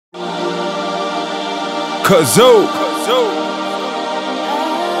Kazoo.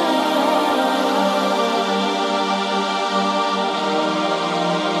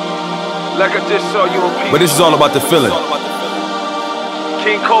 Like I just saw you on P. But this is all about the feeling.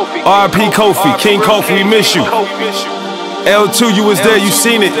 King Kofi. R.I.P. Kofi. King Kofi, we miss you. L2, you was there, you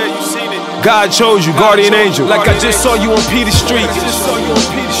seen it. God chose you, guardian angel. Like I just saw you on Peter Street.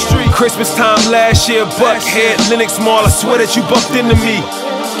 Christmas time last year, Buckhead, Lenox Mall. I swear that you bumped into me.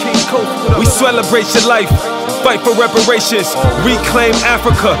 We celebrate your life, fight for reparations, reclaim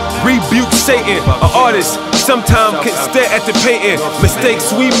Africa, rebuke Satan. An artist sometimes can stare at the painting. Mistakes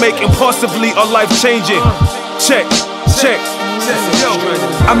we make impulsively are life-changing. Check, check.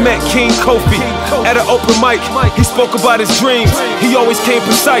 I met King Kofi at an open mic. He spoke about his dreams. He always came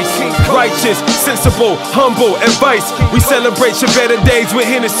precise, righteous, sensible, humble, advice. We celebrate your better days with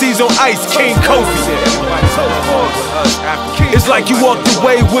Hennessy's on ice. King Kofi. It's like you walked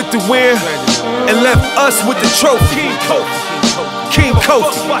away with the win and left us with the trophy. King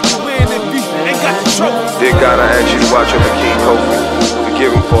Kofi. Dear God, I ask you to watch over King Kofi.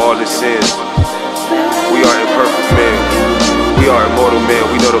 Forgive him for all his sins. We are imperfect men. We are immortal men.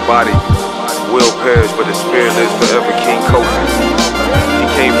 We know the body will perish, but the spirit lives forever. King Kofi. He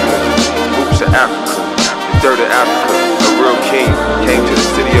came from the roots of Africa, the dirt of Africa. A real king came to the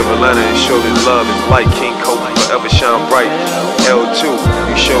city of Atlanta and showed his love, his light. King Kofi, forever shine bright. L2,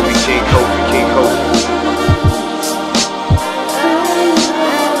 you show me King Kofi, King Kofi.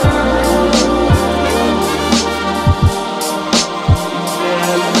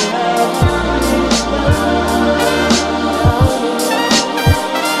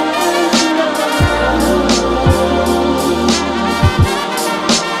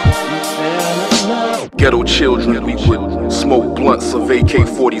 Ghetto children, we would smoke blunts of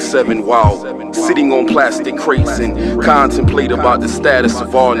AK-47 while sitting on plastic crates and contemplate about the status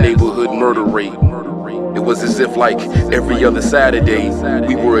of our neighborhood murder rate. It was as if, like every other Saturday,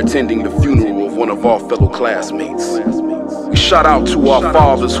 we were attending the funeral of one of our fellow classmates. We shout out to our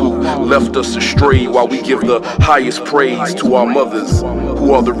fathers who left us astray, while we give the highest praise to our mothers,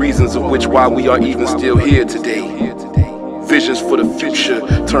 who are the reasons of which why we are even still here today. Visions for the future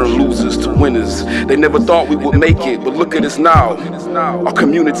turn losers to winners. They never thought we would make it, but look at us now. Our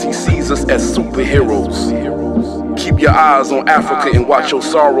community sees us as superheroes. Keep your eyes on Africa and watch your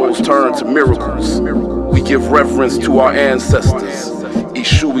sorrows turn to miracles. We give reverence to our ancestors.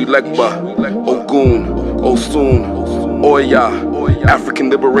 Ishu Ilegba, Ogun, Osun, Oya. African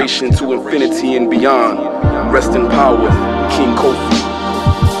liberation to infinity and beyond. Rest in power, King Kofi.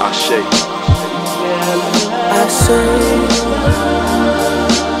 Ashe. I say,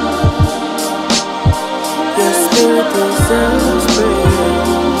 your spirit deserves praise.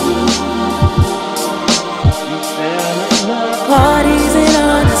 Parties and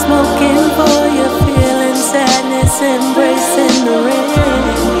honor, smoking for you, feeling sadness, embracing the rain.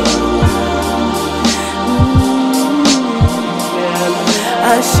 I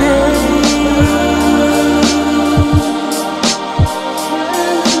say,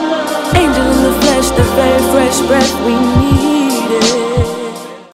 the very fresh breath we need.